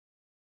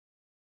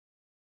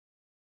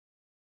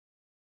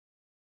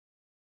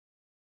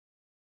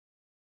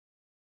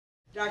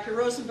Dr.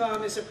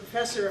 Rosenbaum is a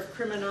professor of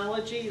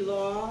criminology,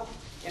 law,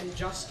 and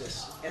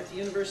justice at the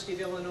University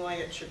of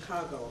Illinois at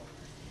Chicago.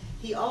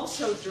 He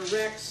also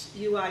directs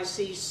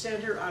UIC's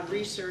Center on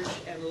Research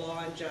and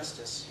Law and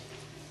Justice.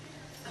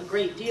 A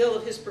great deal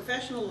of his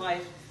professional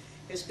life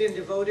has been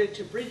devoted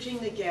to bridging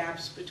the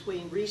gaps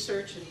between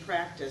research and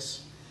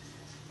practice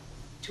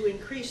to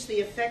increase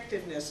the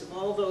effectiveness of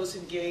all those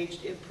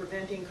engaged in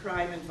preventing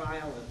crime and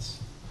violence.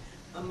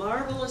 A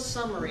marvelous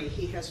summary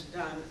he has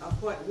done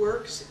of what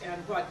works and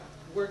what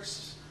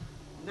works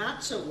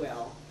not so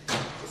well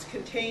is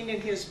contained in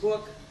his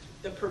book,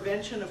 The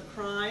Prevention of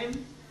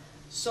Crime,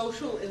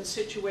 Social and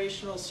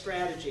Situational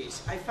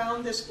Strategies. I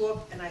found this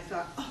book and I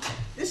thought, oh,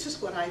 this is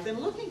what I've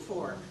been looking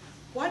for.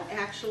 What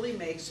actually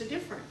makes a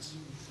difference?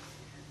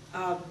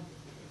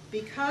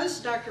 Because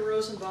Dr.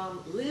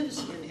 Rosenbaum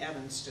lives in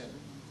Evanston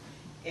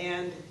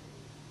and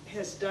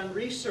has done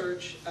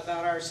research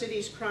about our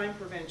city's crime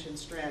prevention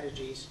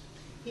strategies,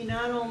 he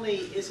not only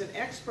is an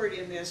expert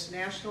in this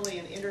nationally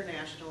and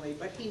internationally,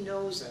 but he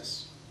knows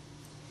us.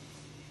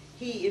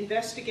 He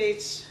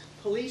investigates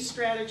police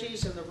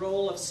strategies and the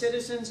role of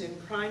citizens in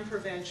crime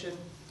prevention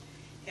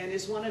and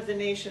is one of the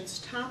nation's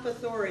top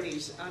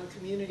authorities on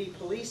community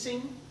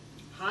policing,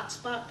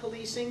 hotspot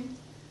policing,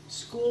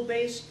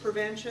 school-based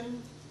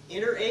prevention,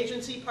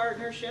 interagency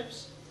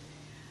partnerships,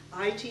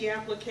 IT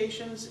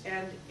applications,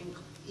 and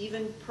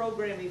even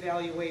program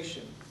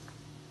evaluation.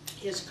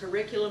 His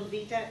curriculum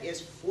vitae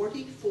is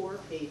 44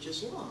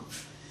 pages long,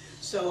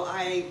 so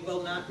I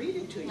will not read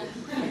it to you.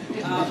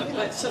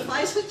 But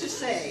suffice it to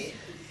say,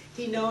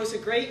 he knows a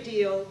great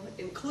deal,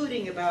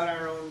 including about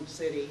our own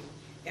city,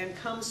 and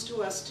comes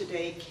to us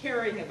today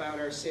caring about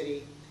our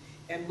city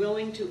and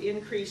willing to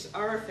increase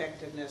our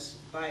effectiveness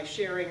by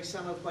sharing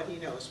some of what he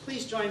knows.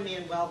 Please join me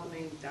in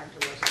welcoming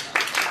Dr. Rosenbaum.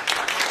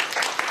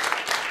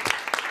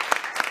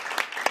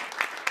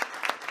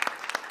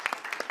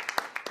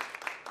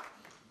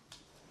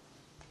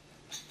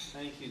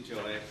 Thank you, Joy.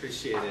 I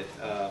appreciate it.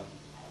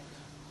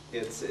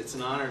 It's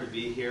an honor to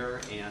be here,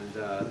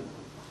 and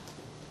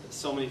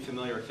so many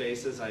familiar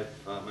faces.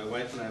 My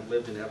wife and I have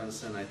lived in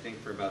Evanston, I think,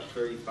 for about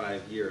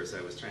 35 years.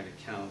 I was trying to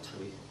count.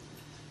 We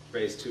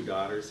raised 2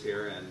 daughters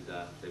here, and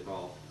they've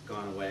all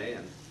gone away,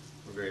 and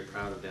we're very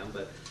proud of them.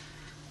 But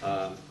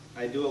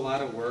I do a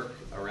lot of work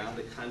around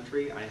the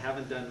country. I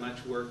haven't done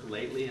much work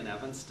lately in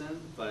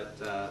Evanston, but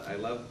I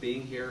love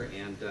being here,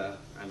 and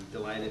I'm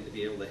delighted to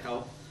be able to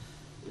help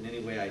in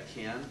any way I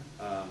can.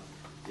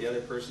 The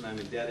other person I'm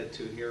indebted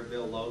to here,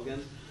 Bill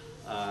Logan,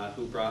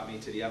 who brought me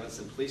to the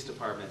Evanston Police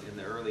Department in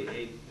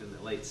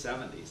the late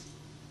 70s.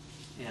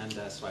 And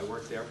so I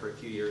worked there for a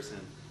few years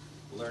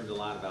and learned a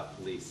lot about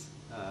police.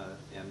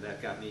 And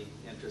that got me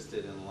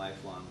interested in a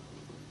lifelong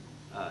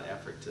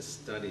effort to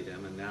study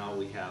them. And now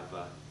we have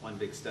one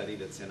big study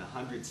that's in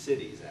 100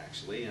 cities,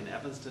 actually, and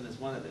Evanston is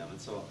one of them. And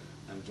so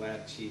I'm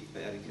glad Chief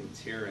Eddington's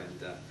here,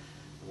 and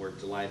we're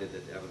delighted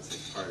that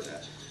Evanston's part of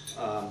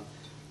that.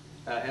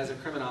 As a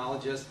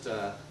criminologist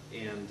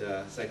and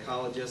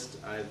psychologist,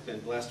 I've been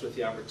blessed with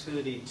the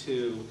opportunity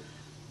to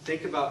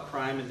think about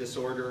crime and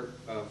disorder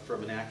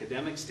from an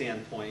academic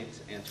standpoint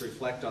and to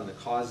reflect on the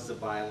causes of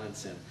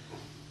violence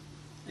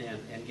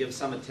and give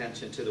some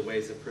attention to the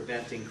ways of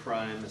preventing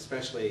crime,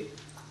 especially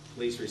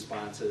police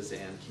responses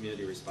and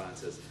community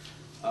responses.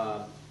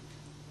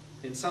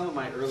 In some of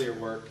my earlier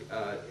work,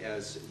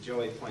 as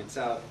Joey points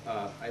out,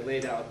 I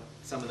laid out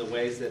some of the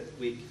ways that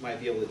we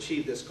might be able to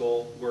achieve this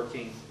goal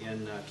working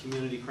in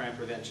community crime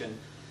prevention.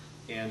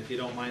 And if you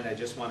don't mind, I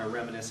just want to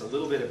reminisce a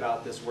little bit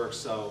about this work.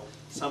 So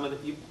some of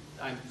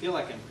I feel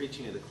like I'm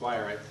preaching to the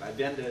choir. I've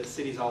been to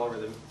cities all over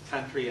the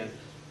country, and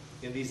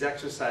in these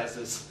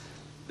exercises,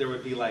 there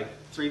would be like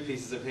 3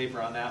 pieces of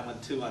paper on that one,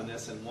 2 on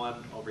this, and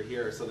 1 over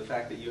here. So the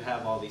fact that you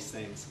have all these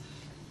things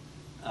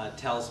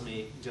tells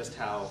me just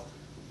how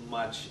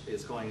much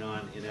is going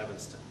on in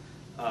Evanston.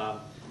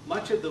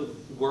 Much of the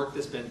work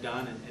that's been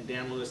done, and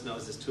Dan Lewis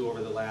knows this too,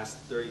 over the last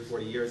 30,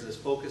 40 years, is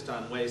focused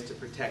on ways to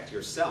protect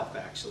yourself,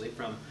 actually.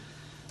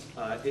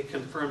 It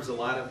confirms a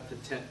lot of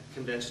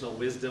conventional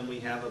wisdom we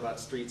have about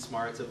street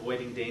smarts,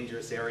 avoiding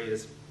dangerous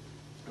areas,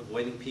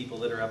 avoiding people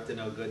that are up to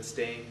no good,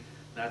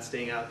 not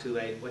staying out too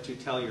late, what you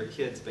tell your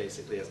kids,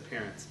 basically, as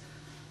parents.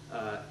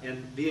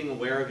 And being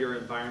aware of your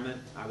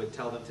environment. I would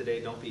tell them today,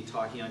 don't be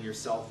talking on your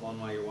cell phone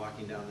while you're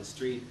walking down the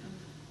street.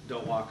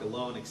 Don't walk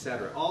alone,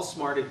 etc. All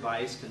smart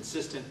advice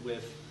consistent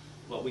with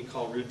what we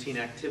call routine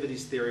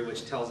activities theory,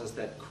 which tells us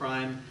that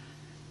crime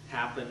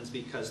happens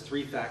because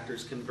 3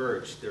 factors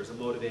converge. There's a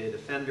motivated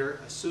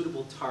offender, a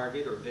suitable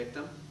target or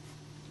victim,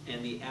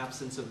 and the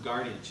absence of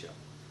guardianship.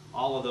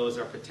 All of those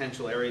are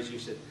potential areas you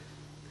should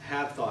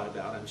have thought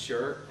about, I'm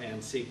sure,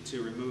 and seek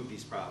to remove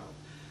these problems.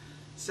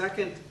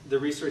 Second, the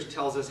research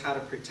tells us how to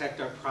protect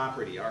our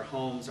property, our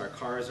homes, our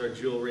cars, our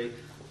jewelry,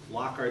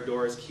 lock our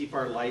doors, keep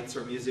our lights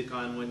or music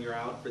on when you're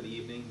out for the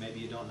evening. Maybe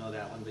you don't know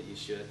that one, but you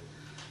should.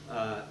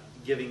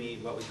 Giving me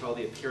what we call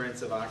the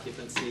appearance of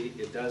occupancy.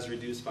 It does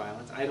reduce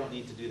violence. I don't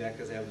need to do that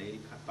because I have an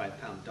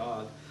 85-pound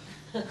dog.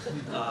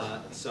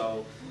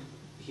 So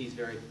he's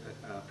very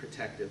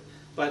protective.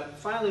 But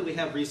finally, we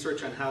have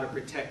research on how to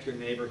protect your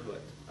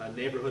neighborhood.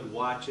 Neighborhood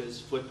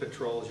watches, foot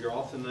patrols, you're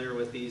all familiar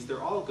with these.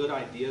 They're all good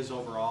ideas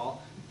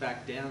overall. In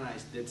fact, Dan and I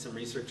did some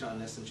research on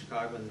this in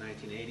Chicago in the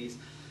 1980s.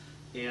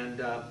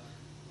 And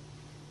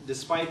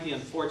despite the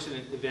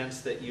unfortunate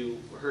events that you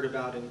heard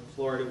about in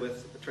Florida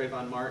with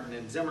Trayvon Martin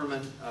and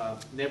Zimmerman,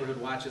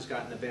 Neighborhood Watch has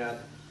gotten a bad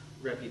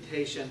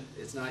reputation.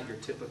 It's not your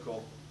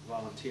typical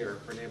volunteer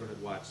for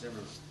Neighborhood Watch,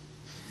 Zimmerman.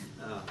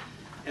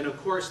 And of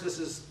course, this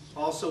is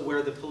also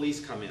where the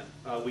police come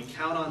in. We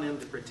count on them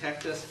to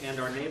protect us and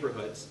our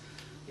neighborhoods.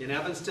 In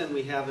Evanston,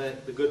 we have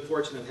the good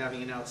fortune of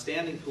having an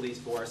outstanding police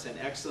force and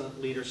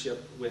excellent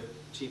leadership with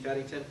Chief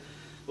Eddington.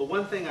 But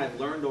one thing I've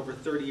learned over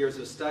 30 years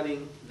of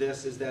studying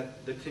this is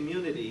that the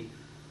community,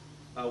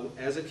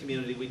 as a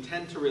community, we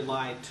tend to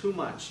rely too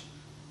much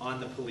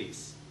on the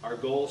police. Our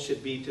goal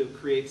should be to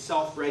create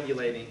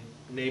self-regulating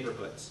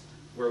neighborhoods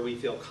where we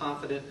feel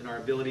confident in our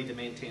ability to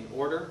maintain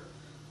order,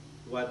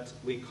 what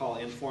we call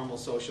informal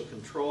social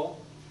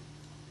control,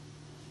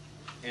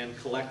 and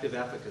collective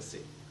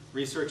efficacy.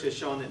 Research has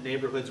shown that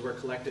neighborhoods where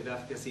collective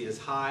efficacy is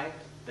high,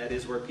 that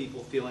is where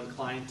people feel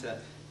inclined to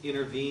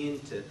intervene,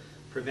 to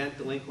prevent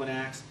delinquent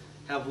acts,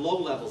 have low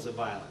levels of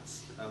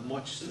violence,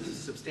 much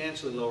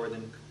substantially lower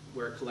than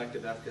where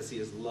collective efficacy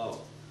is low.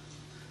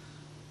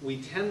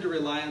 We tend to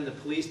rely on the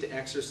police to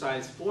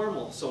exercise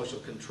formal social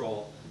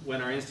control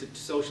when our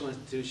social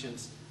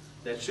institutions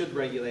that should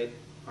regulate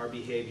our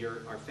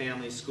behavior, our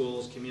families,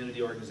 schools,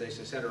 community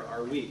organizations, etc.,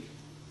 are weak.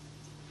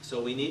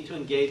 So we need to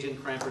engage in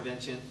crime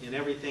prevention in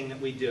everything that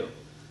we do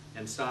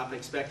and stop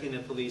expecting the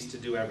police to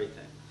do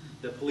everything.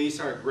 The police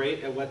are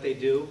great at what they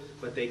do,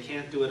 but they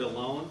can't do it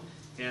alone,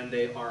 and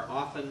they are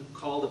often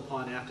called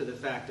upon after the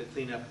fact to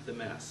clean up the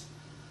mess.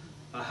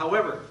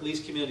 However,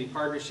 police-community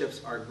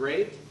partnerships are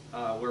great,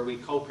 where we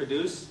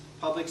co-produce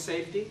public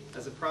safety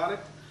as a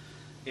product,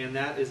 and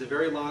that is a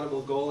very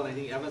laudable goal, and I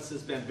think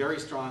Evanston's been very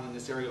strong in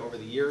this area over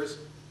the years.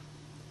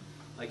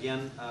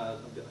 Again,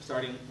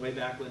 starting way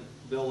back when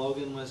Bill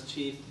Logan was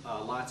chief,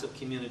 lots of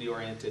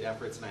community-oriented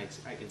efforts, and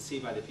I can see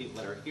by the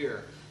people that are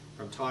here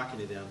from talking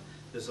to them,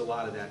 there's a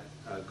lot of that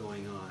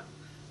going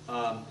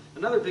on.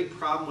 Another big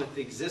problem with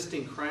the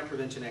existing crime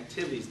prevention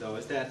activities, though,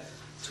 is that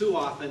too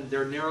often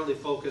they're narrowly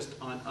focused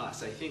on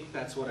us. I think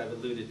that's what I've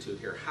alluded to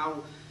here,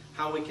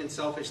 how we can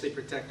selfishly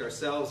protect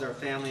ourselves, our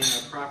family,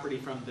 and our property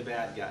from the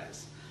bad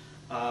guys.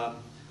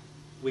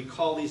 We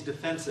call these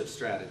defensive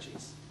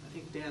strategies. I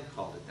think Dan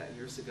called it that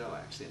years ago,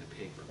 actually, in a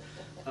paper.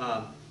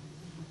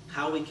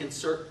 How we can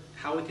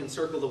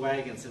circle the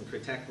wagons and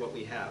protect what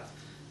we have.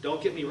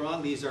 Don't get me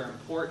wrong, these are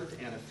important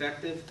and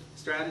effective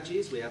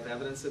strategies. We have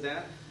evidence of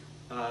that.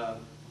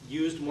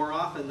 Used more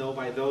often, though,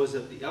 by those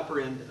at the upper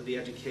end of the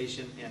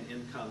education and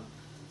income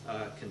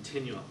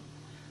continuum.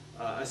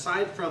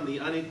 Aside from the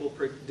unequal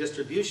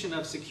distribution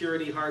of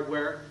security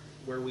hardware,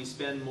 where we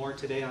spend more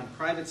today on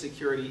private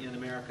security in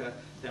America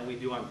than we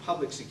do on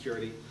public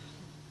security,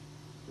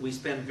 we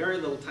spend very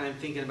little time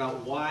thinking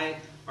about why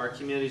our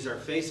communities are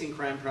facing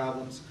crime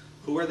problems,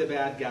 who are the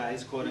bad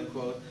guys, quote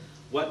unquote,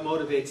 what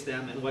motivates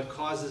them, and what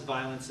causes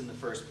violence in the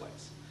first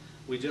place.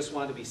 We just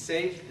want to be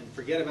safe and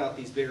forget about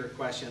these bigger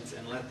questions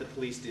and let the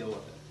police deal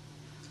with it.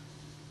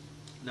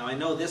 Now, I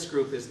know this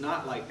group is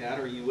not like that,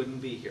 or you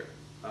wouldn't be here.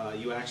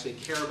 You actually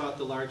care about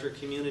the larger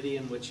community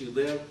in which you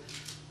live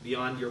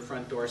beyond your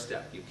front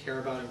doorstep. You care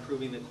about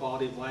improving the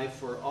quality of life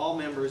for all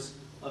members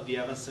of the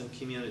Evanston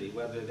community,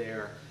 whether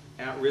they're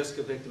at risk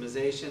of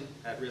victimization,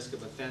 at risk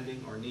of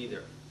offending, or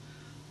neither.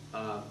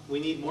 We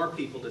need more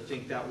people to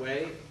think that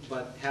way,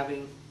 but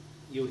having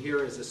you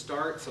here is a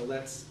start, so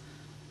let's,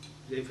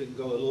 if we can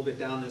go a little bit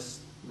down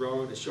this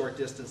road a short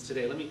distance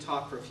today, let me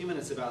talk for a few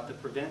minutes about the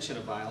prevention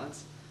of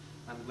violence.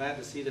 I'm glad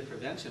to see the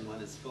prevention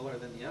one is fuller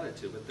than the other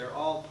two, but they're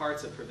all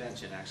parts of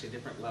prevention, actually,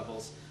 different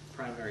levels,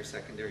 primary,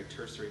 secondary,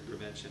 tertiary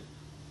prevention,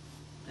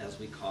 as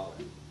we call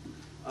it.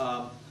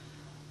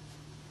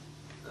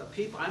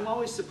 I'm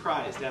always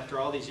surprised after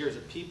all these years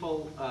that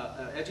people,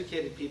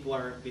 educated people,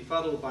 are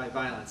befuddled by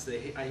violence.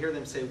 I hear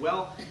them say,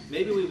 well,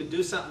 maybe we would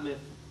do something if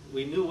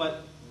we knew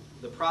what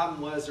the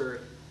problem was,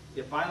 or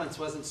if violence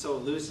wasn't so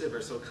elusive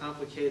or so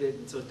complicated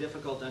and so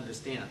difficult to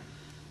understand.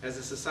 As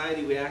a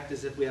society, we act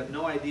as if we have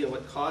no idea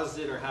what caused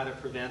it or how to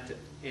prevent it.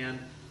 And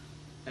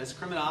as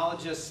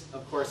criminologists,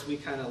 of course, we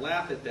kind of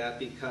laugh at that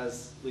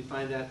because we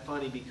find that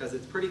funny, because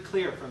it's pretty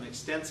clear from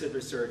extensive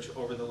research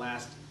over the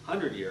last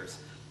 100 years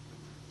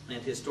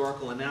and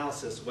historical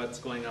analysis what's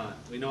going on.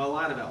 We know a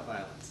lot about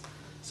violence.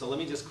 So let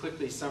me just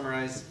quickly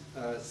summarize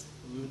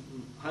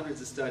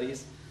hundreds of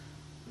studies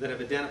that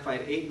have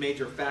identified 8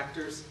 major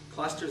factors,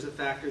 clusters of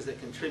factors that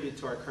contribute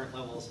to our current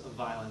levels of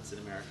violence in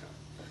America.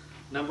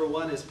 Number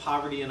 1 is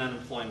poverty and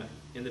unemployment.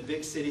 In the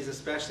big cities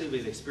especially,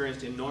 we've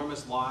experienced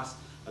enormous loss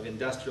of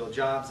industrial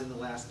jobs in the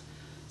last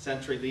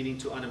century, leading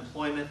to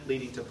unemployment,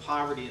 leading to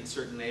poverty in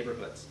certain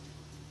neighborhoods.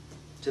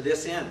 To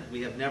this end,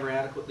 we have never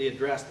adequately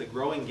addressed the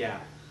growing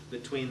gap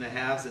between the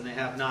haves and the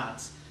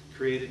have-nots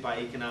created by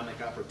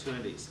economic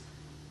opportunities,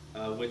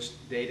 which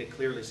data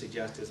clearly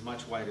suggests is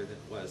much wider than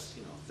it was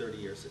 30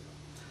 years ago.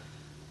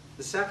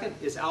 The second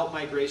is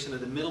out-migration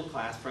of the middle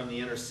class from the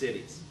inner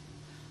cities.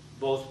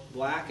 Both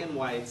black and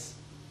whites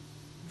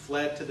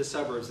fled to the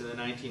suburbs in the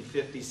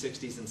 1950s,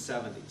 60s, and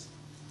 70s.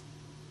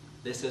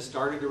 This has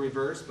started to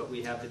reverse, but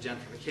we have the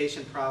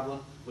gentrification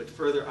problem, which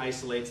further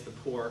isolates the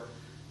poor,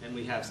 and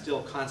we have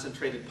still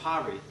concentrated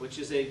poverty, which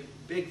is a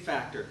big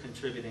factor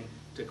contributing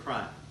to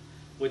crime,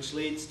 which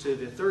leads to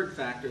the third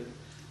factor,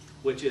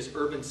 which is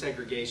urban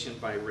segregation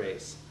by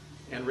race,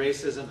 and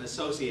racism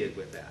associated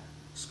with that.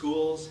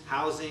 Schools,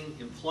 housing,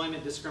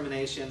 employment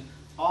discrimination,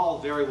 all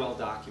very well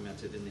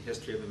documented in the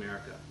history of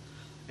America.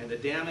 And the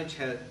damage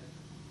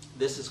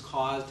this has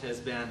caused has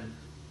been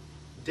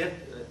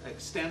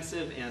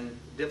extensive and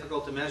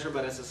difficult to measure,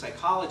 but as a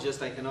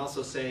psychologist I can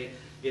also say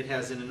it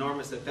has an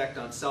enormous effect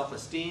on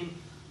self-esteem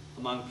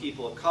among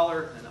people of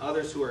color and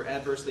others who are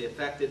adversely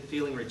affected,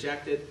 feeling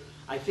rejected.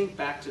 I think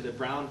back to the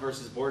Brown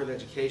versus Board of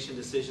Education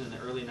decision in the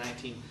early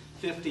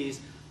 1950s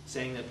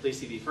saying that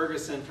Plessy v.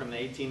 Ferguson from the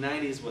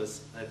 1890s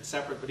was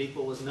separate but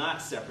equal, was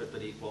not separate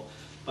but equal.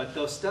 But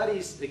those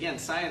studies, again,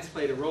 science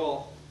played a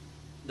role.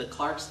 The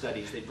Clark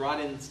studies, they brought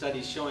in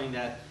studies showing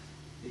that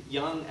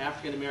young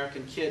African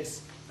American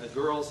kids,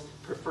 girls,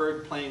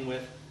 preferred playing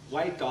with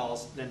white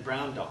dolls than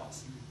brown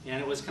dolls.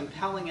 And it was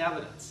compelling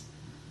evidence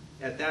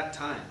at that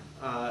time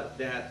of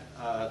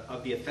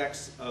the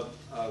effects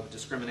of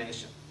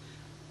discrimination.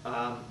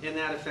 And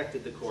that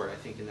affected the court, I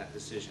think, in that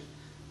decision.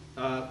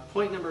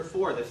 Point number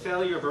 4, the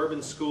failure of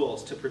urban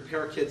schools to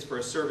prepare kids for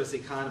a service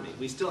economy.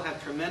 We still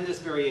have tremendous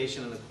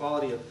variation in the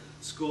quality of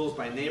schools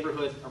by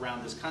neighborhood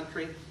around this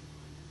country.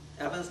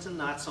 Evanston,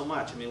 not so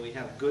much. I mean, we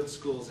have good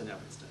schools in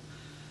Evanston.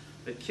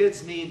 But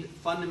kids need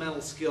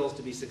fundamental skills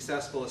to be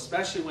successful,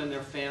 especially when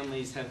their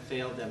families have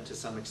failed them to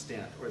some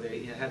extent, or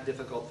they have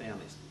difficult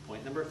families.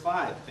 Point number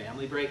 5,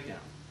 family breakdown.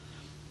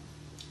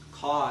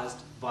 Caused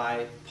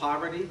by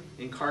poverty,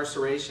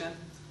 incarceration,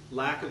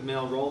 lack of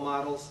male role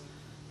models,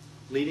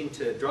 leading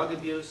to drug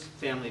abuse,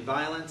 family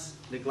violence,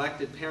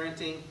 negligent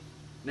parenting,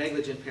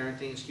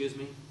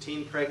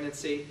 teen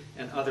pregnancy,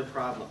 and other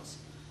problems.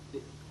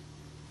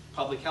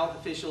 Public health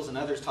officials and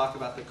others talk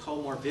about the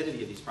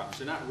comorbidity of these problems.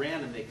 They're not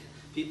random.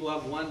 People who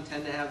have one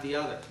tend to have the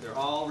other. They're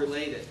all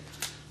related.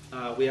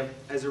 We have,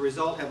 as a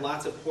result, have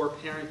lots of poor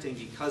parenting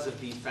because of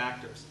these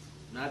factors.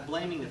 I'm not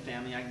blaming the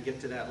family. I can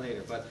get to that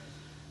later. But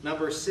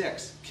number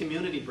 6,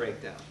 community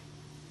breakdown.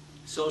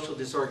 Social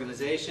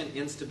disorganization,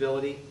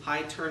 instability,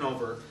 high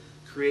turnover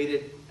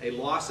created a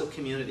loss of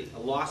community, a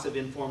loss of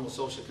informal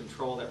social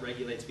control that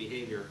regulates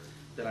behavior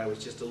that I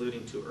was just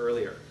alluding to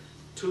earlier.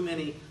 Too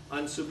many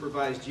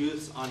unsupervised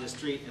youths on the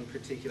street in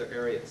particular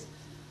areas.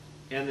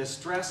 And the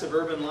stress of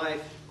urban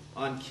life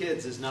on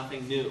kids is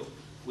nothing new.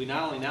 We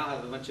not only now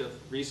have a bunch of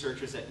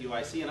researchers at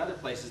UIC and other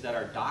places that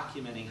are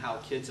documenting how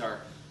kids are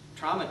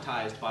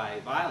traumatized by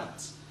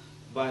violence,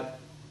 but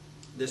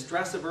the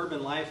stress of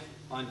urban life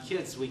on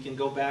kids, we can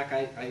go back,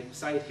 I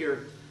cite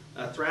here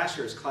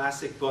Thrasher's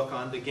classic book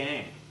on the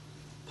gang,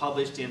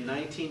 published in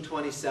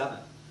 1927,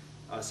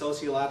 a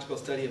sociological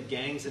study of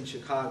gangs in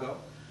Chicago,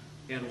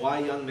 and why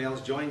young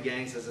males join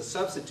gangs as a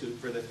substitute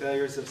for the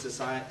failures of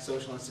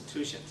social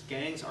institutions.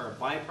 Gangs are a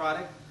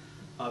byproduct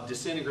of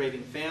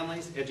disintegrating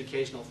families,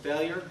 educational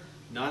failure,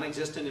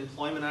 non-existent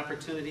employment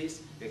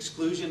opportunities,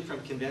 exclusion from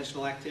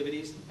conventional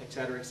activities,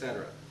 etc.,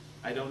 etc.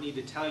 I don't need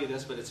to tell you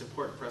this, but it's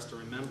important for us to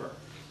remember.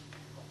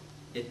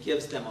 It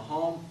gives them a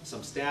home,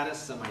 some status,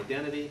 some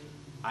identity.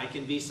 I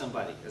can be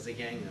somebody as a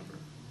gang member.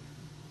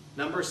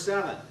 Number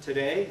 7,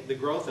 today, the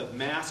growth of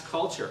mass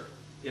culture,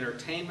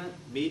 entertainment,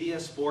 media,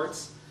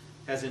 sports,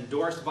 has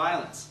endorsed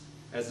violence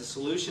as a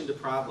solution to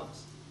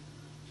problems,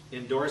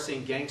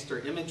 endorsing gangster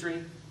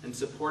imagery and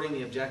supporting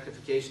the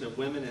objectification of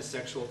women as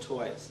sexual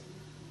toys.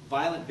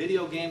 Violent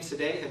video games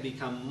today have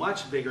become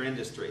much bigger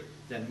industry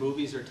than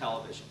movies or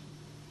television.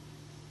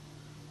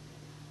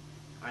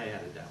 I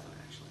added that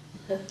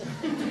one,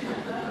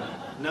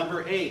 actually.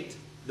 Number 8,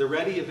 the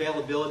ready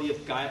availability of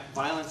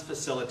violence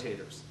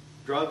facilitators,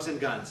 drugs and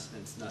guns,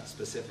 and not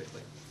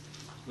specifically.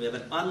 We have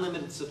an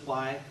unlimited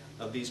supply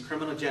of these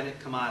criminogenic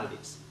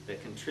commodities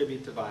that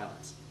contribute to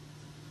violence.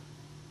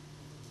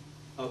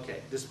 Okay,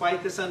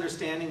 despite this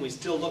understanding, we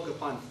still look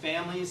upon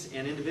families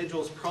and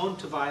individuals prone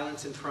to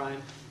violence and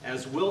crime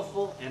as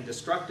willful and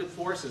destructive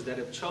forces that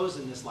have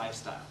chosen this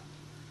lifestyle.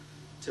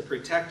 To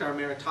protect our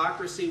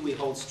meritocracy, we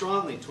hold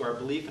strongly to our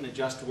belief in a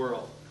just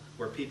world,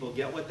 where people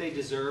get what they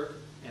deserve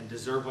and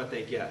deserve what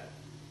they get.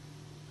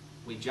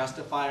 We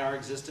justify our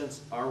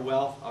existence, our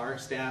wealth, our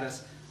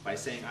status by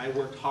saying, I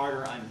worked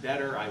harder, I'm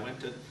better, I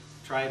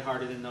tried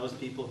harder than those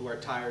people who are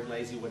tired,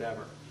 lazy,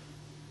 whatever.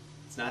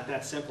 It's not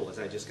that simple, as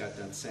I just got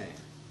done saying.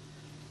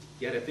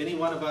 Yet if any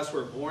one of us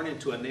were born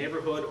into a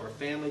neighborhood or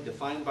family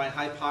defined by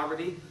high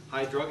poverty,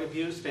 high drug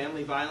abuse,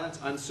 family violence,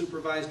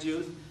 unsupervised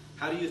youth,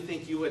 how do you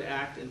think you would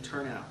act and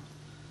turn out?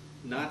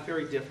 Not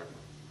very differently.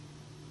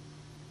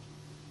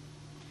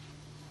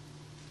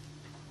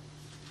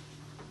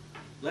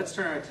 Let's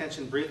turn our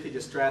attention briefly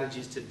to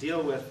strategies to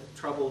deal with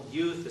troubled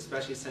youth,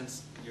 especially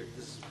since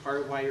this is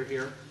part of why you're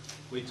here.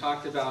 We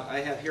talked about, I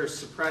have here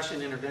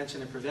suppression,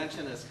 intervention, and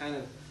prevention as kind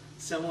of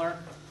similar.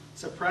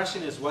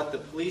 Suppression is what the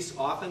police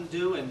often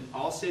do in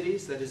all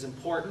cities. That is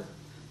important.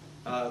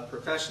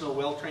 Professional,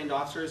 well-trained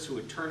officers who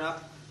would turn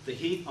up the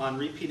heat on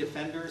repeat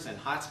offenders and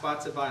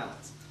hotspots of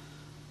violence.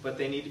 But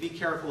they need to be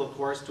careful, of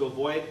course, to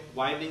avoid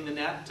widening the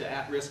net to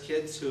at-risk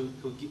kids who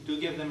do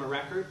give them a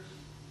record.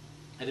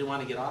 I didn't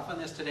want to get off on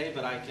this today,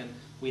 but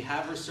we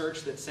have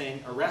research that's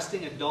saying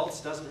arresting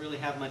adults doesn't really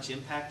have much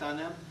impact on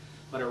them,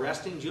 but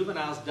arresting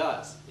juveniles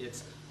does.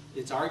 It's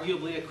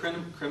arguably a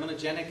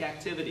criminogenic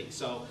activity.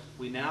 So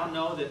we now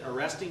know that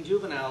arresting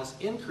juveniles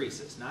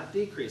increases, not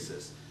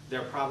decreases,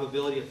 their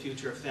probability of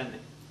future offending.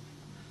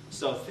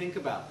 So think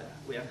about that.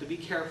 We have to be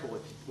careful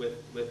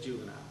with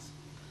juveniles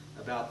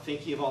about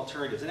thinking of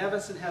alternatives. And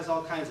Evanston has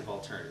all kinds of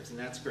alternatives, and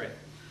that's great.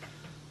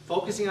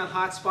 Focusing on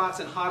hot spots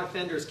and hot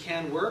offenders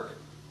can work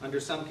under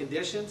some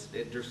conditions.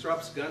 It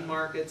disrupts gun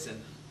markets,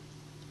 and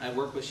I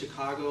work with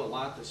Chicago a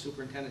lot, the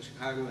superintendent of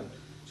Chicago, and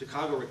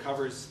Chicago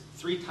recovers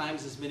 3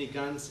 times as many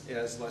guns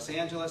as Los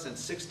Angeles and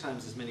 6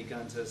 times as many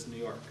guns as New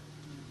York.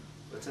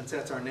 But since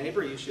that's our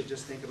neighbor, you should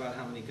just think about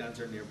how many guns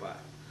are nearby.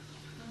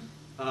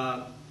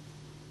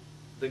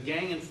 The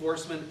gang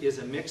enforcement is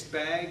a mixed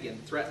bag, and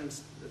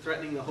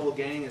threatening the whole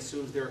gang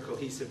assumes they're a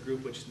cohesive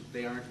group, which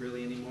they aren't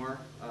really anymore.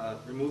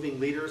 Removing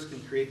leaders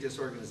can create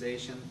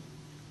disorganization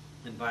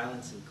and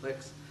violence and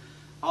cliques.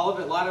 A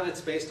lot of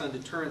it's based on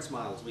deterrence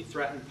models. We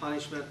threaten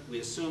punishment. We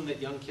assume that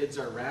young kids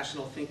are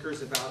rational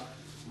thinkers about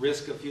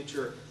risk of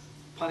future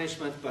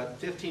punishment,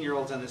 but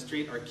 15-year-olds on the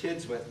street are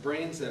kids with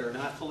brains that are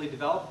not fully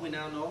developed, we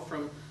now know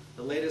from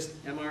the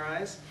latest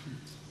MRIs,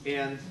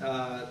 and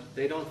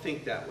they don't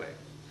think that way.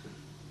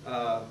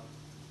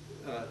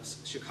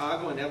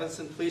 Chicago and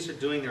Evanston police are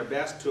doing their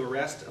best to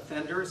arrest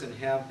offenders and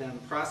have them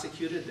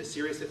prosecuted, the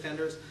serious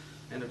offenders,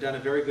 and have done a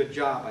very good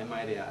job, I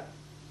might add.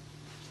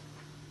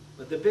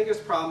 But the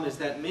biggest problem is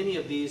that many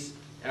of these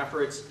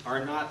efforts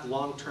are not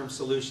long-term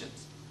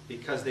solutions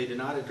because they do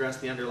not address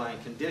the underlying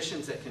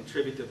conditions that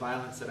contribute to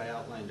violence that I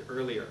outlined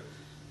earlier.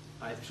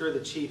 I'm sure the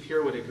chief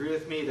here would agree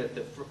with me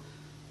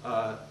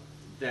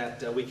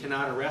that we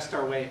cannot arrest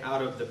our way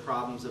out of the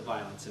problems of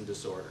violence and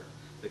disorder.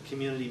 The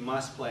community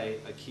must play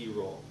a key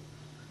role.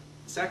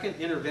 Second,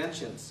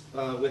 interventions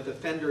with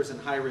offenders and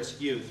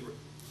high-risk youth.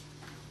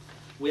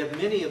 We have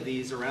many of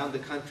these around the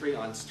country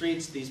on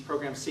streets. These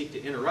programs seek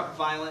to interrupt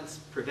violence,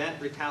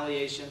 prevent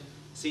retaliation.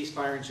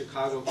 Ceasefire in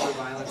Chicago for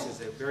violence is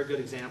a very good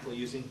example,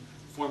 using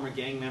former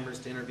gang members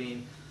to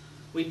intervene.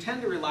 We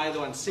tend to rely,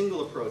 though, on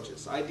single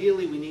approaches.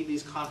 Ideally, we need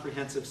these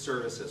comprehensive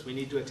services. We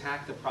need to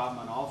attack the problem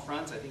on all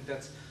fronts. I think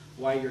that's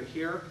why you're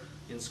here.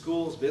 In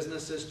schools,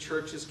 businesses,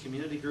 churches,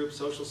 community groups,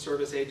 social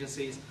service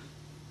agencies.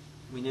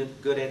 We need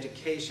good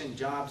education,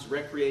 jobs,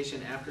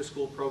 recreation,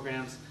 after-school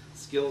programs,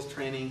 skills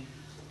training.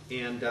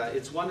 And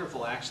it's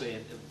wonderful, actually,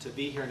 to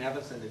be here in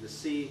Evanston and to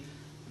see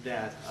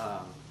that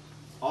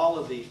all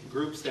of the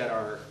groups that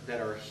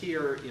are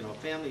here, you know,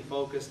 Family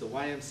Focus, the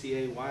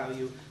YMCA,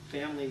 YLU,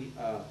 Family,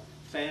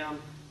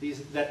 FAM, these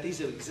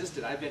have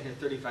existed. I've been here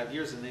 35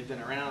 years, and they've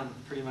been around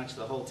pretty much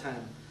the whole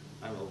time.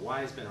 I don't know, the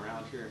Y's been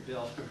around here, and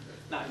Bill,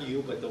 not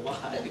you, but the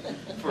Y,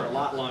 for a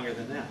lot longer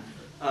than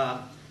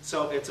that.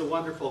 So it's a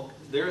wonderful,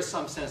 there is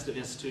some sense of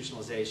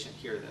institutionalization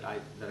here that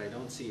I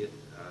don't see it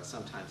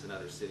sometimes in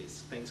other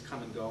cities. Things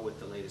come and go with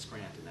the latest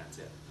grant, and that's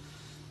it.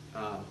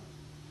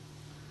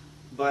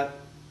 But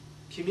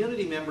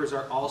community members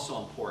are also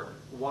important.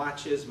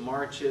 Watches,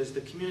 marches,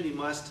 the community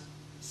must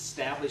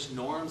establish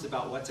norms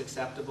about what's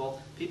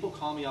acceptable. People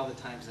call me all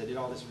the time because I did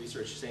all this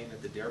research saying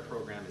that the DARE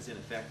program is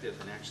ineffective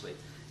and actually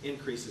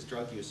increases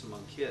drug use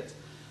among kids.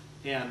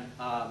 And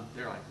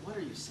they're like, what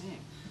are you saying?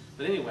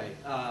 But anyway,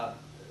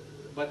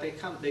 but they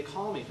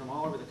call me from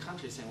all over the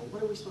country saying, well,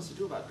 what are we supposed to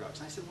do about drugs?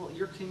 And I said, well,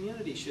 your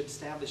community should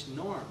establish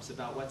norms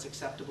about what's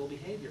acceptable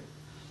behavior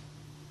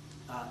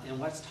and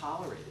what's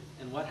tolerated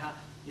and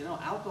you know,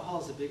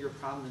 alcohol is a bigger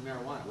problem than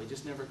marijuana. We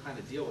just never kind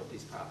of deal with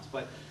these problems.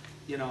 But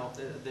you know,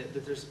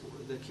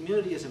 the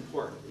community is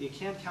important. You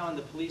can't count on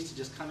the police to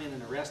just come in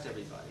and arrest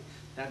everybody.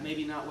 That may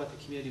be not what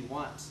the community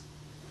wants.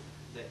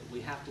 That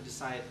we have to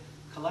decide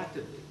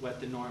collectively what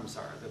the norms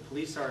are. The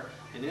police are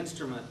an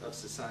instrument of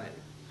society.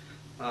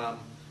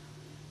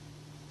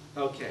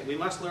 Okay, we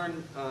must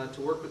learn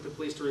to work with the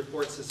police to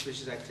report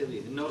suspicious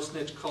activity. The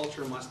no-snitch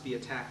culture must be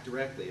attacked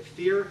directly. If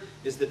fear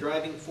is the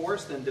driving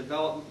force, then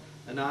develop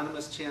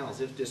anonymous channels.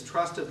 If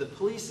distrust of the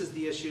police is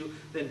the issue,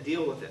 then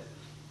deal with it.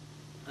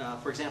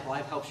 For example,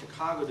 I've helped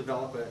Chicago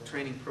develop a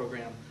training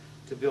program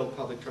to build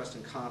public trust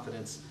and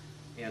confidence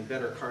and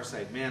better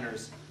car-side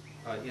manners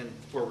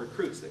for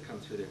recruits that come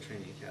through their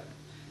training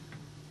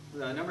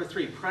academy. Number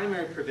 3,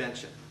 primary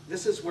prevention.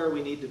 This is where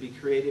we need to be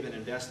creative and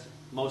invest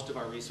most of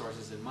our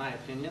resources, in my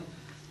opinion.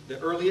 The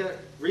earlier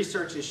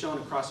research has shown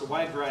across a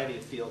wide variety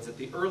of fields that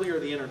the earlier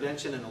the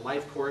intervention in the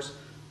life course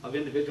of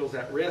individuals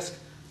at risk,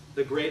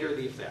 the greater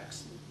the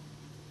effects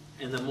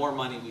and the more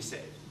money we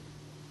save.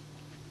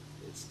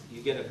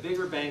 You get a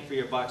bigger bang for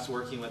your bucks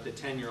working with a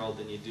 10-year-old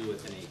than you do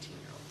with an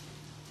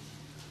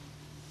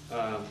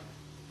 18-year-old.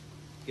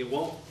 It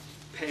won't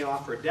pay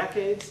off for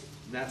decades,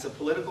 And that's a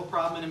political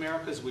problem in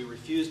America, as we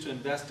refuse to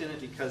invest in it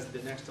because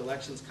the next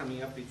election's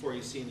coming up before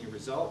you see any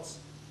results.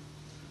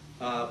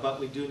 But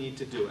we do need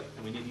to do it,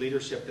 and we need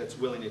leadership that's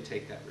willing to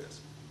take that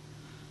risk.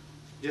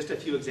 Just a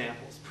few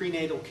examples.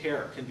 Prenatal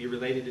care can be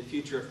related to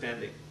future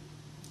offending.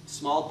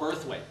 Small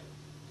birth weight,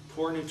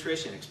 poor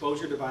nutrition,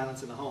 exposure to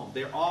violence in the home.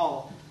 They're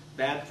all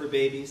bad for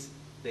babies.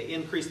 They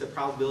increase the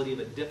probability of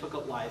a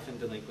difficult life and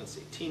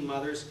delinquency. Teen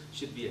mothers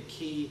should be a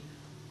key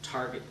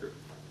target group.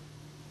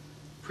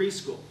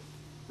 Preschool.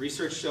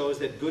 Research shows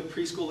that good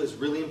preschool is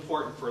really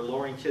important for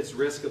lowering kids'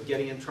 risk of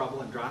getting in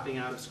trouble and dropping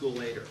out of school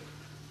later.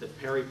 The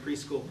Perry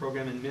Preschool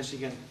program in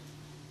Michigan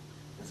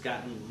has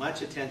gotten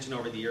much attention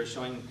over the years,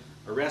 showing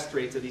arrest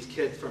rates of these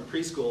kids from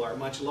preschool are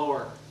much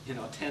lower,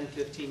 10,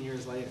 15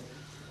 years later,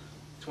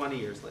 20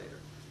 years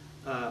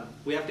later.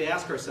 We have to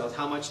ask ourselves,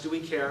 how much do we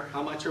care?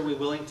 How much are we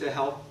willing to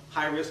help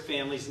high-risk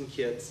families and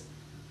kids?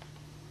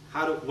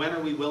 When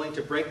are we willing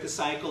to break the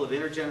cycle of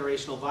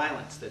intergenerational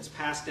violence that's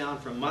passed down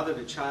from mother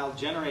to child,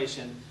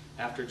 generation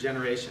after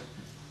generation?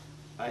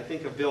 I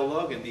think of Bill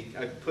Logan.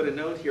 I put a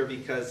note here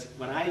because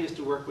when I used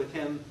to work with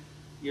him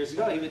years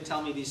ago, he would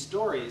tell me these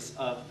stories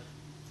of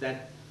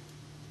that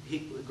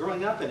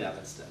growing up in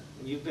Evanston,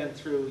 and you've been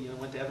through,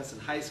 went to Evanston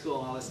High School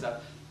and all this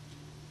stuff,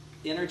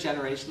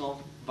 intergenerational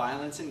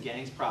violence and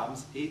gangs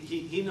problems.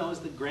 He knows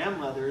the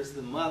grandmothers,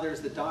 the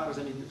mothers, the daughters,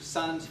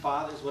 sons,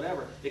 fathers,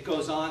 whatever. It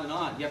goes on and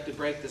on. You have to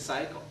break the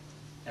cycle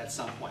at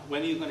some point.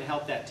 When are you going to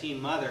help that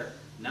teen mother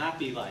not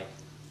be like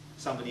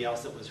somebody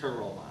else that was her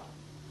role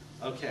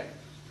model? Okay.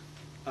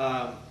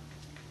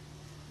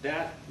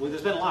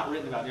 There's been a lot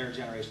written about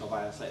intergenerational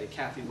violence lately.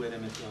 Kathy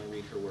Whittem, if you want to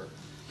read her work.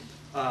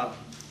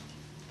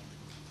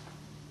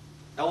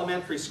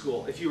 Elementary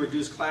school, if you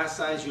reduce class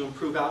size, you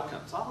improve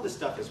outcomes. All this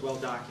stuff is well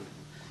documented.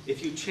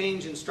 If you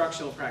change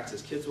instructional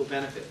practices, kids will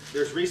benefit.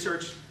 There's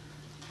research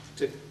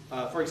to,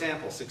 for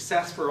example,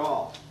 Success for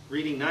All.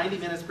 Reading 90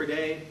 minutes per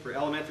day for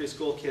elementary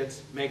school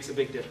kids makes a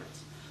big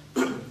difference.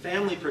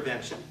 Family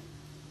prevention.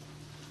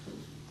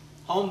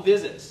 Home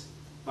visits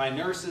by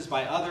nurses,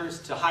 by others,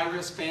 to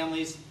high-risk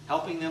families,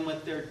 helping them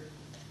with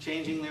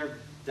changing their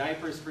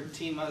diapers for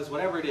teen mothers,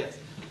 whatever it is.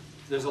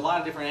 There's a lot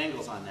of different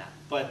angles on that,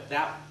 but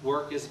that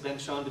work has been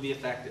shown to be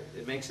effective.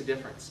 It makes a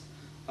difference.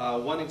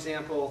 One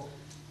example,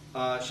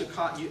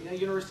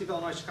 University of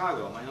Illinois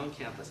Chicago, my own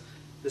campus,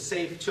 the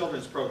Safe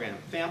Children's Program.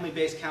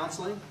 Family-based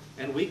counseling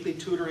and weekly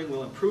tutoring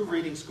will improve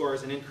reading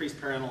scores and increase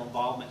parental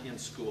involvement in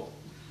school.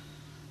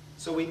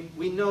 So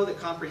we know that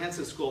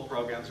comprehensive school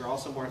programs are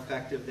also more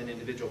effective than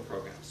individual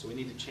programs, so we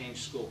need to change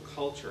school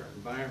culture,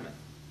 environment.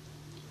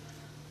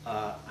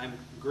 I'm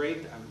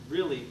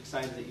really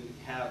excited that you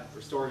have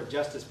restorative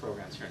justice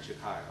programs here in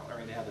Chicago, or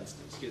in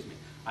Evanston, excuse me.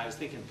 I was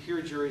thinking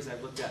peer juries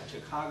I've looked at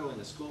in Chicago in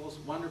the schools,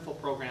 wonderful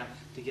program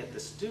to get the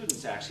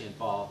students actually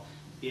involved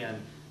in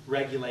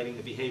regulating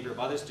the behavior of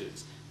other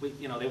students.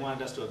 They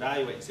wanted us to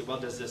evaluate and say, well,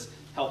 does this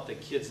help the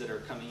kids that are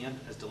coming in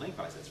as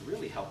delinquents? It's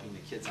really helping the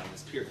kids on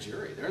this peer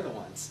jury. They're the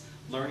ones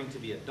learning to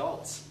be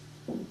adults,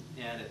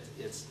 and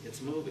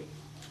it's moving.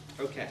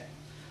 Okay.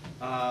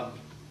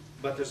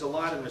 But there's a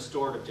lot in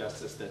restorative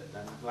justice that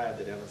I'm glad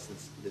that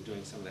Evanston's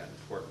doing some of that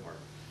important work.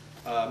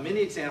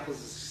 Many examples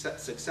of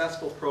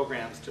successful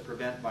programs to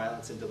prevent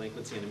violence and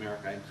delinquency in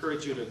America. I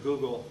encourage you to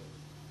Google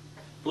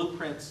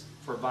Blueprints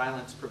for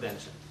Violence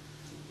Prevention.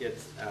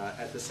 It's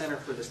at the Center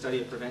for the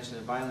Study of Prevention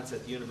and Violence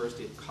at the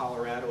University of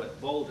Colorado at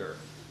Boulder,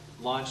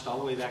 launched all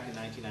the way back in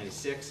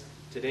 1996.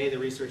 Today, the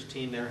research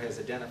team there has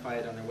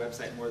identified on their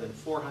website more than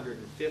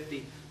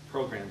 450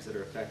 programs that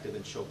are effective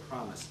and show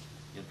promise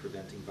in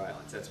preventing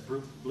violence. That's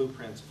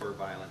Blueprints for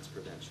Violence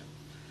Prevention.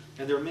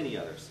 And there are many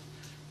others.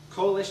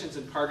 Coalitions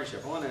and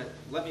partnership.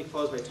 Let me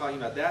close by talking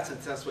about that,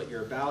 since that's what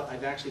you're about.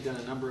 I've actually done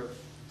a number of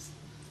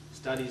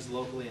studies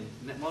locally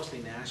and mostly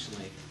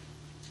nationally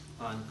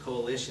on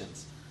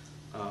coalitions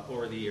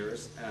over the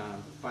years,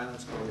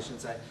 violence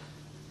coalitions.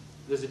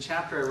 There's a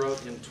chapter I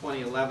wrote in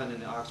 2011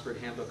 in the Oxford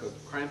Handbook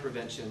of Crime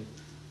Prevention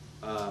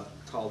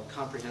called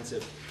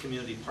Comprehensive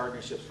Community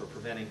Partnerships for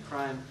Preventing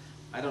Crime.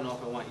 I don't know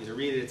if I want you to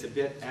read it. It's a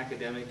bit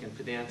academic and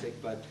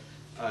pedantic, but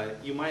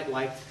you might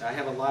like, I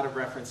have a lot of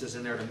references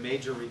in there to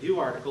major review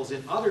articles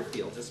in other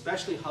fields,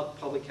 especially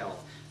public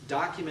health,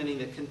 documenting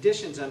the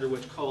conditions under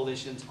which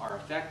coalitions are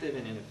effective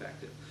and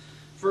ineffective.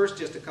 First,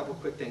 just a couple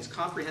quick things.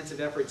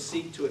 Comprehensive efforts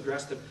seek to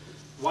address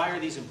why are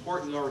these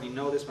important? You already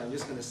know this, but I'm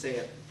just going to say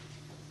it.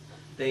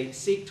 They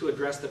seek to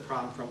address the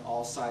problem from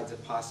all sides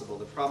if possible.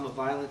 The problem of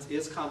violence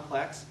is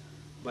complex,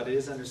 but it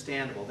is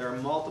understandable. There are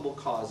multiple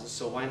causes,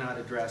 so why not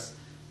address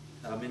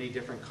many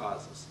different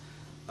causes,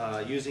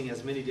 using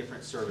as many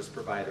different service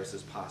providers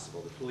as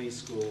possible, the police,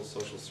 schools,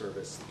 social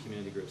service,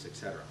 community groups,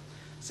 etc.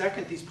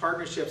 Second, these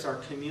partnerships are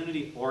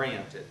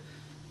community-oriented,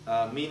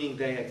 meaning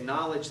they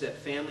acknowledge that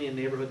family and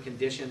neighborhood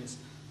conditions,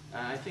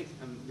 I think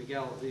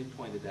Miguel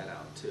pointed that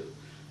out too,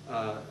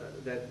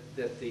 that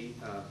the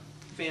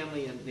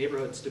family and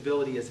neighborhood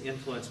stability is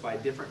influenced by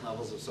different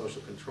levels of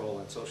social control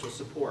and social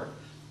support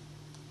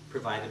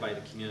provided by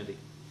the community.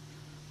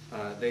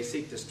 They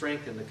seek to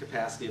strengthen the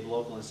capacity of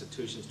local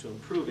institutions to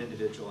improve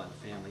individual and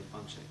family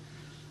functioning.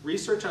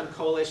 Research on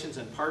coalitions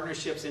and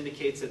partnerships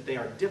indicates that they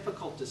are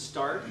difficult to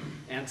start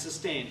and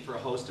sustain for a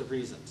host of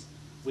reasons.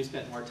 We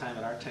spent more time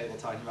at our table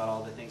talking about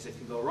all the things that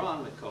can go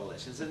wrong with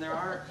coalitions, and there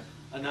are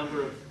a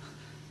number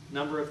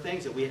of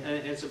things that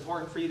and it's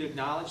important for you to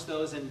acknowledge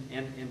those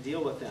and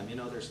deal with them. You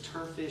know, there's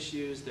turf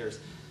issues, there's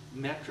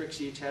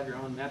metrics, you each have your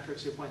own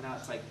metrics you're pointing out.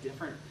 It's like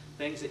different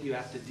things that you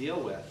have to deal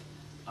with.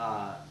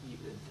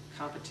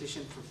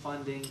 Competition for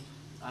funding,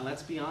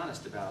 let's be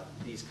honest about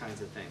these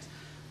kinds of things.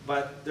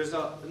 But there's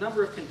a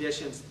number of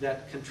conditions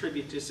that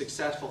contribute to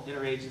successful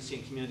interagency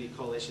and community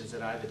coalitions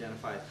that I've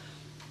identified.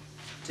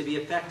 To be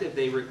effective,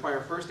 they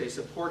require first a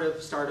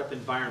supportive startup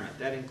environment.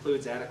 That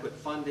includes adequate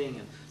funding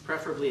and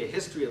preferably a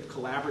history of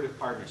collaborative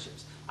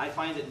partnerships. I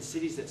find that in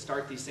cities that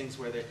start these things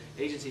where the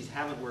agencies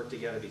haven't worked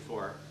together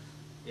before,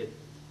 it's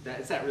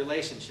that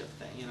relationship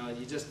thing. You know,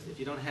 if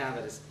you don't have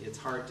it, it's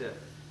hard to.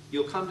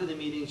 You'll come to the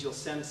meetings, you'll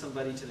send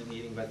somebody to the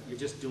meeting, but you're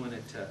just doing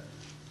it to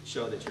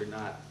show that you're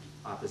not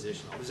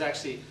oppositional. There's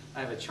actually,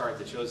 I have a chart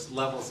that shows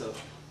levels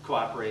of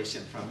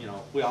cooperation from, you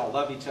know, we all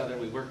love each other,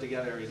 we work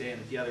together every day,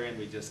 and at the other end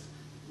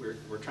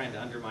we're trying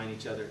to undermine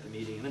each other at the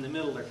meeting. And in the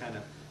middle they're kind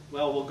of,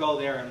 well, we'll go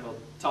there and we'll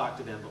talk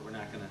to them, but we're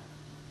not going to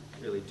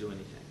really do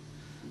anything.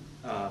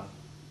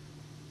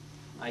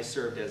 I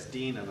served as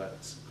dean of a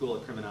school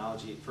of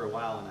criminology for a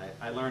while, and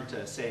I learned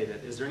to say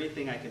that, is there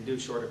anything I can do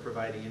short of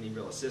providing any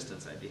real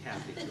assistance? I'd be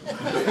happy to.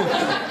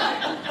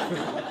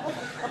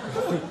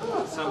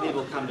 Some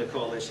people come to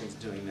coalitions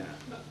doing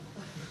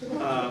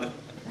that.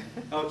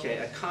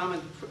 Okay,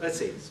 let's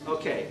see,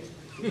 okay,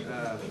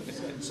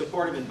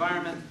 supportive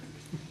environment,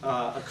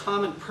 a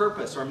common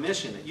purpose or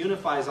mission that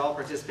unifies all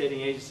participating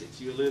agencies.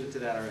 You alluded to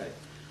that already.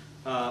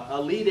 A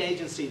lead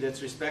agency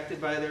that's respected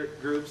by their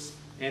groups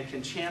and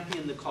can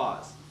champion the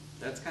cause.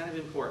 That's kind of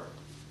important.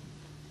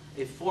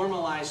 A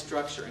formalized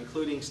structure,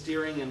 including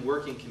steering and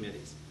working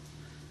committees.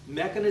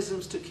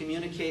 Mechanisms to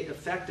communicate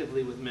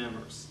effectively with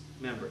members.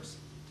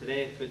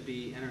 Today it could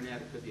be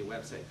internet, it could be a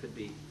website, it could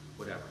be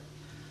whatever.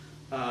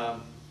 A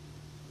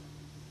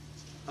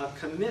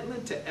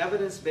commitment to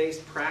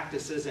evidence-based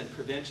practices and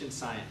prevention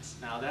science.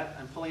 Now that,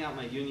 I'm pulling out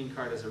my union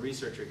card as a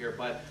researcher here,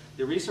 but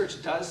the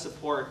research does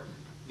support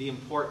the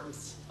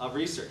importance of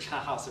research.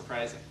 How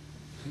surprising.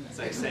 It's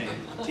like saying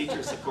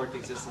teachers support the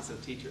existence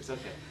of teachers.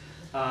 Okay.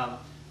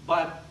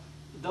 But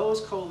those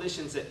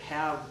coalitions that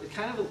have,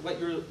 kind of what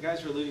you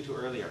guys were alluding to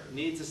earlier,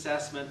 needs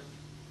assessment,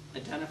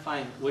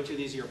 identifying which of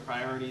these are your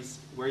priorities,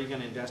 where you're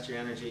going to invest your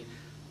energy,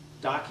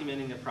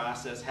 documenting the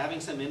process, having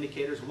some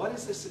indicators. What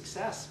is the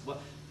success?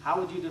 How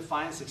would you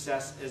define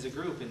success as a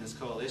group in this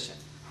coalition?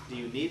 Do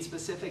you need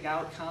specific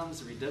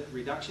outcomes,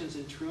 reductions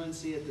in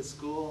truancy at the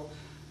school,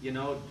 you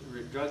know,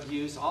 drug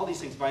use? All these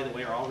things, by the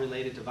way, are all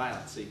related to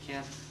violence, so you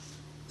can't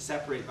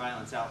separate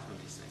violence out from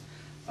these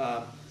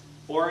things.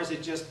 Or is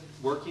it just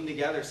working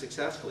together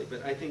successfully?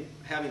 But I think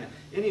having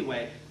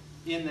anyway,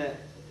 in the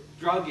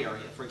drug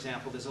area, for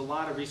example, there's a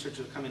lot of research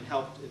that come and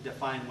help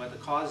define what the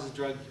causes of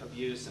drug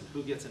abuse and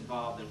who gets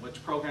involved and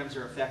which programs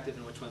are effective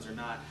and which ones are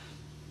not.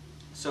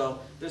 So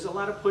there's a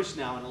lot of push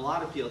now in a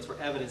lot of fields for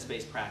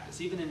evidence-based practice,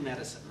 even in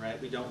medicine,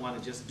 right? We don't want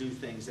to just do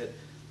things that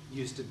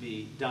used to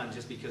be done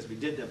just because we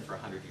did them for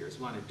 100 years.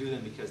 We want to do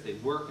them because they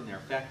work and they're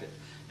effective.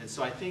 And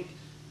so I think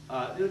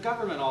the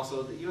government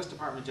also, the U.S.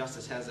 Department of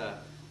Justice has a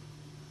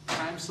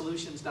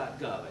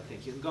crimesolutions.gov, I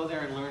think. You can go there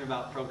and learn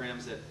about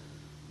programs that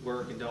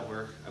work and don't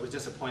work. I was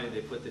disappointed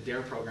they put the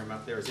DARE program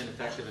up there as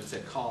ineffective and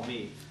said, call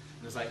me.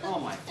 And it was like, oh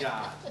my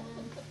God.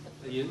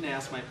 You didn't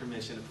ask my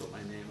permission to put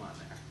my name on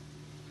there.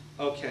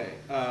 Okay.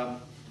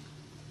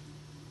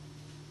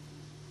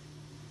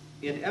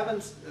 In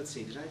Evanston, let's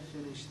see, did I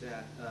finish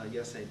that?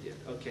 Yes, I did.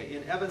 Okay,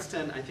 in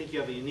Evanston, I think you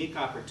have a unique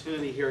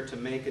opportunity here to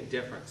make a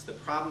difference. The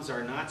problems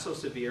are not so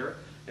severe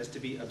as to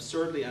be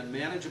absurdly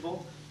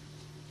unmanageable,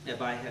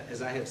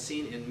 as I have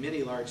seen in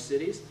many large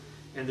cities,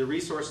 and the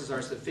resources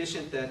are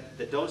sufficient that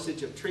the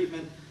dosage of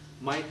treatment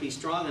might be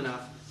strong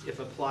enough if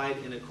applied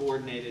in a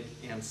coordinated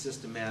and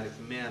systematic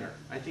manner.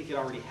 I think it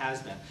already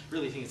has been. I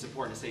really think it's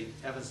important to say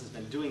Evanston's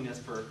been doing this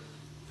for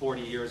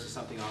 40 years or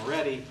something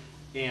already,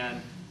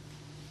 and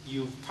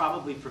you've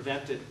probably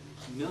prevented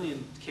a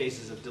million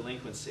cases of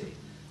delinquency.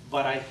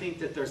 But I think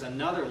that there's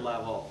another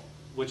level,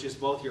 which is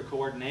both your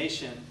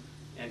coordination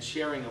and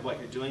sharing of what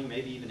you're doing,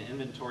 maybe even an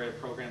inventory of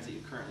programs that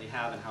you currently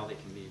have and how they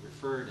can be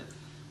referred and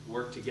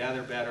work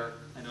together better.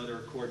 I know there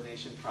are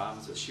coordination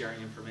problems with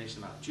sharing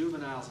information about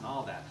juveniles and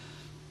all that.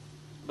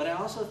 But I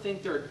also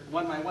think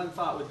my one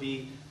thought would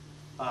be,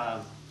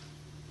 I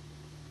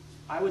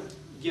would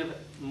give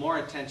more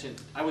attention,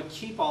 I would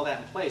keep all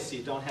that in place so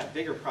you don't have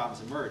bigger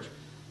problems emerge,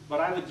 but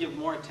I would give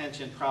more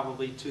attention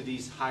probably to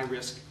these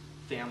high-risk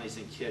families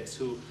and kids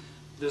who,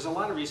 there's a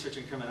lot of research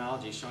in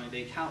criminology showing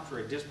they account for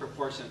a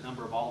disproportionate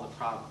number of all the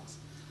problems.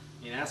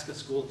 I mean, ask a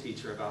school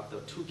teacher about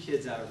the 2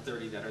 kids out of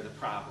 30 that are the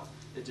problem.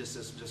 It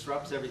just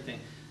disrupts everything.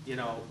 You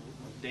know,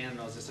 Dan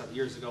knows this,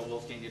 years ago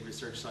Wolfgang did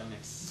research showing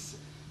that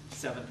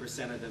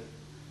 7% of the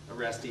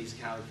arrestees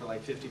accounted for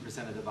like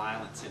 50% of the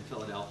violence in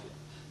Philadelphia.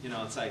 You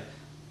know, it's like,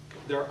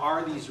 there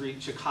are these,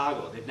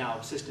 Chicago, they've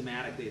now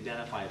systematically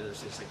identified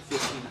there's like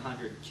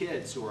 1,500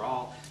 kids who are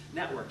all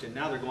networked, and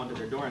now they're going to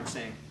their door and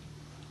saying,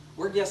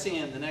 we're guessing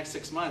in the next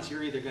 6 months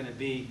you're either going to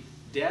be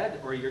dead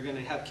or you're going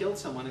to have killed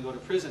someone and go to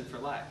prison for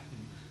life.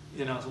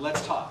 You know, so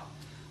let's talk.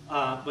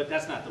 But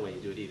that's not the way you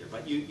do it either.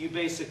 But you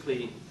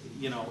basically,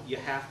 you know, you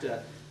have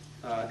to,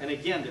 and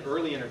again, the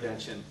early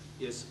intervention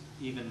is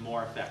even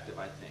more effective,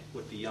 I think,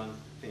 with the young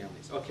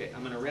families. Okay,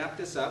 I'm going to wrap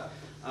this up.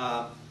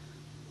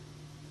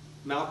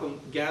 Malcolm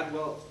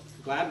Gladwell,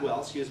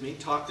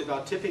 talked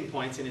about tipping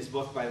points in his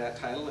book by that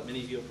title that many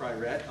of you have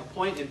probably read. A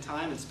point in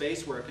time and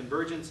space where a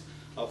convergence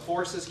of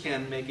forces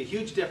can make a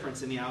huge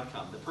difference in the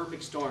outcome. The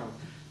perfect storm,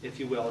 if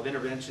you will, of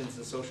interventions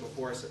and social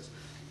forces.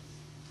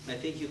 I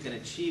think you can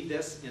achieve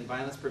this in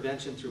violence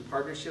prevention through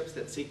partnerships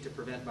that seek to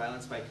prevent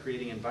violence by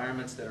creating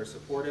environments that are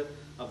supportive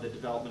of the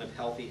development of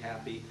healthy,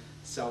 happy,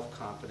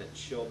 self-confident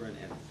children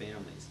and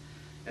families.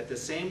 At the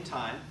same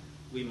time,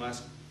 we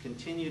must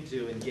continue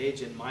to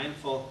engage in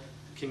mindful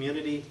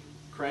community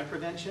crime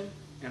prevention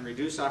and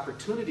reduce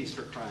opportunities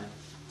for crime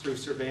through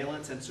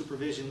surveillance and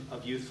supervision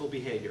of youthful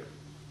behavior.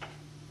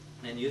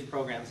 And youth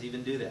programs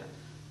even do that.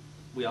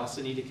 We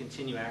also need to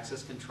continue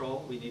access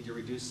control. We need to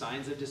reduce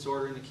signs of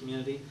disorder in the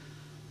community.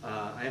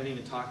 I haven't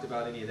even talked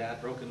about any of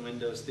that, broken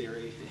windows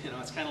theory. You know,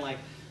 it's kind of like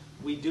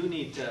we do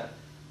need to,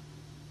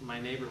 my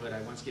neighborhood,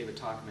 I once gave a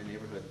talk in my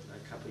neighborhood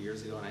a couple of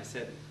years ago, and I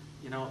said,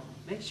 you know,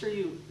 make sure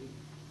you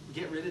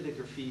get rid of the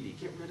graffiti,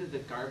 get rid of the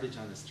garbage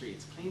on the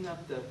streets, clean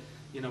up the,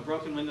 you know,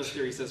 broken windows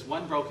theory says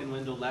one broken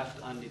window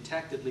left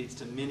undetected leads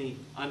to many,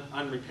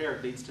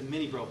 unrepaired leads to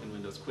many broken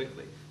windows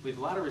quickly. We have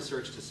a lot of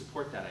research to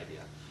support that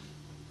idea.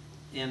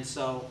 And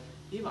so,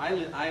 even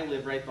I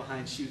live right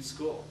behind Chute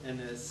School, and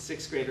the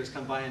 6th graders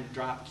come by and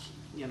drop,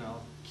 you know,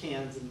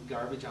 cans and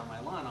garbage on my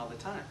lawn all the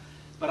time.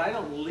 But I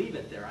don't leave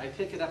it there. I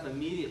pick it up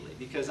immediately,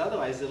 because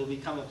otherwise it'll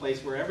become a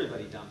place where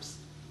everybody dumps,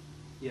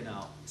 you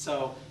know.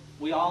 So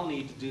we all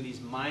need to do these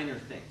minor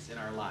things in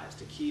our lives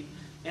to keep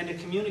and to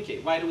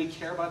communicate. Why do we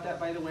care about that,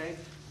 by the way?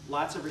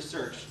 Lots of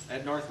research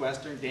at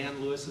Northwestern,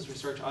 Dan Lewis's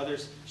research,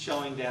 others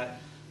showing that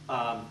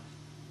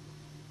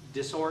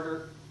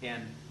disorder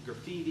and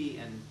graffiti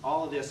and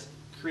all of this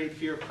create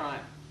fear of crime.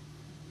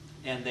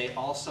 And they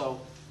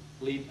also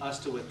lead us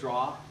to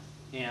withdraw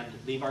and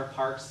leave our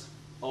parks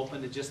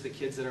open to just the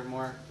kids that are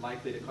more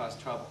likely to cause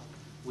trouble.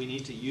 We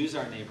need to use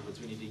our neighborhoods,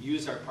 we need to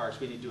use our parks,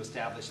 we need to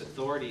establish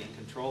authority and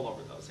control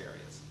over those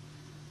areas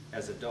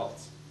as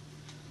adults.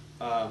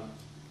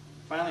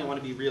 Finally, I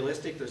want to be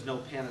realistic. There's no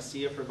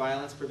panacea for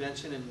violence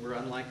prevention, and we're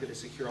unlikely to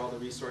secure all the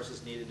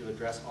resources needed to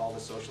address all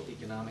the social,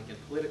 economic, and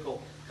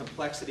political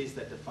complexities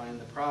that define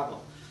the problem.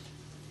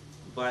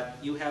 But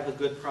you have a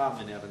good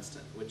problem in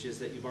Evanston, which is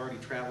that you've already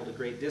traveled a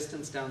great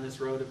distance down this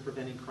road of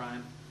preventing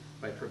crime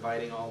by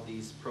providing all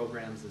these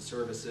programs and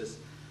services.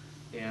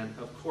 And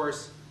of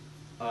course,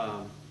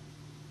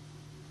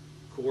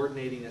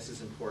 coordinating this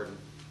is important.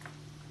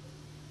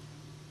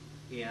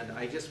 And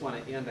I just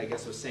want to end, I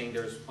guess, with saying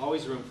there's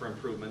always room for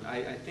improvement.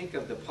 I think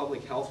of the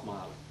public health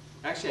model.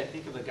 Actually, I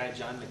think of a guy,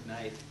 John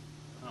McKnight.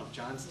 I don't know if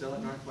John's still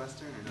at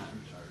Northwestern or not.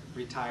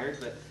 Retired,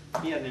 but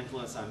he had an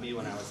influence on me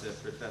when I was a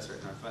professor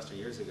at Northwestern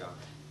years ago.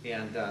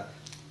 And,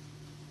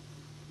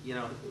 you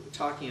know,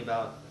 talking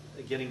about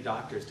getting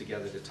doctors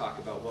together to talk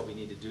about what we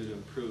need to do to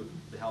improve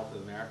the health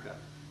of America.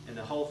 And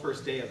the whole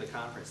first day of the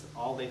conference,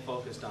 all they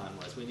focused on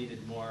was we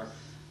needed more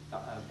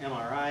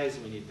MRIs,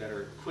 and we need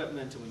better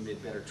equipment, and we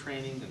need better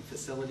training and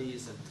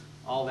facilities and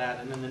all that.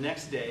 And then the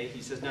next day,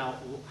 he says, now,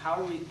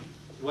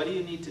 what do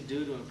you need to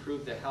do to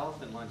improve the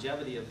health and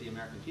longevity of the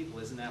American people?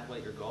 Isn't that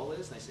what your goal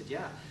is? And I said,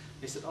 yeah.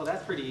 They said, oh,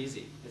 that's pretty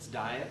easy. It's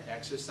diet,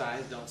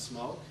 exercise, don't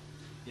smoke,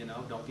 you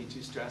know, don't be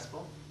too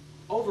stressful.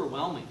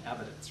 Overwhelming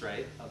evidence,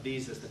 right, of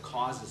these as the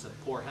causes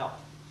of poor health.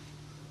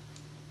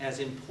 As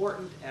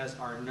important as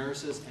our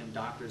nurses and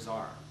doctors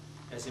are,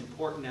 as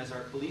important as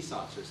our police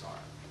officers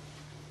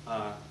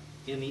are,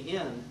 in the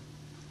end,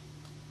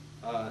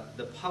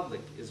 the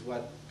public is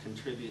what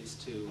contributes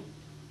to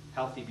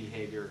healthy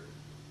behavior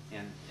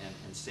and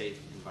safe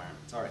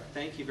environments. All right,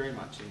 thank you very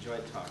much.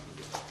 Enjoyed talking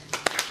to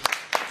you.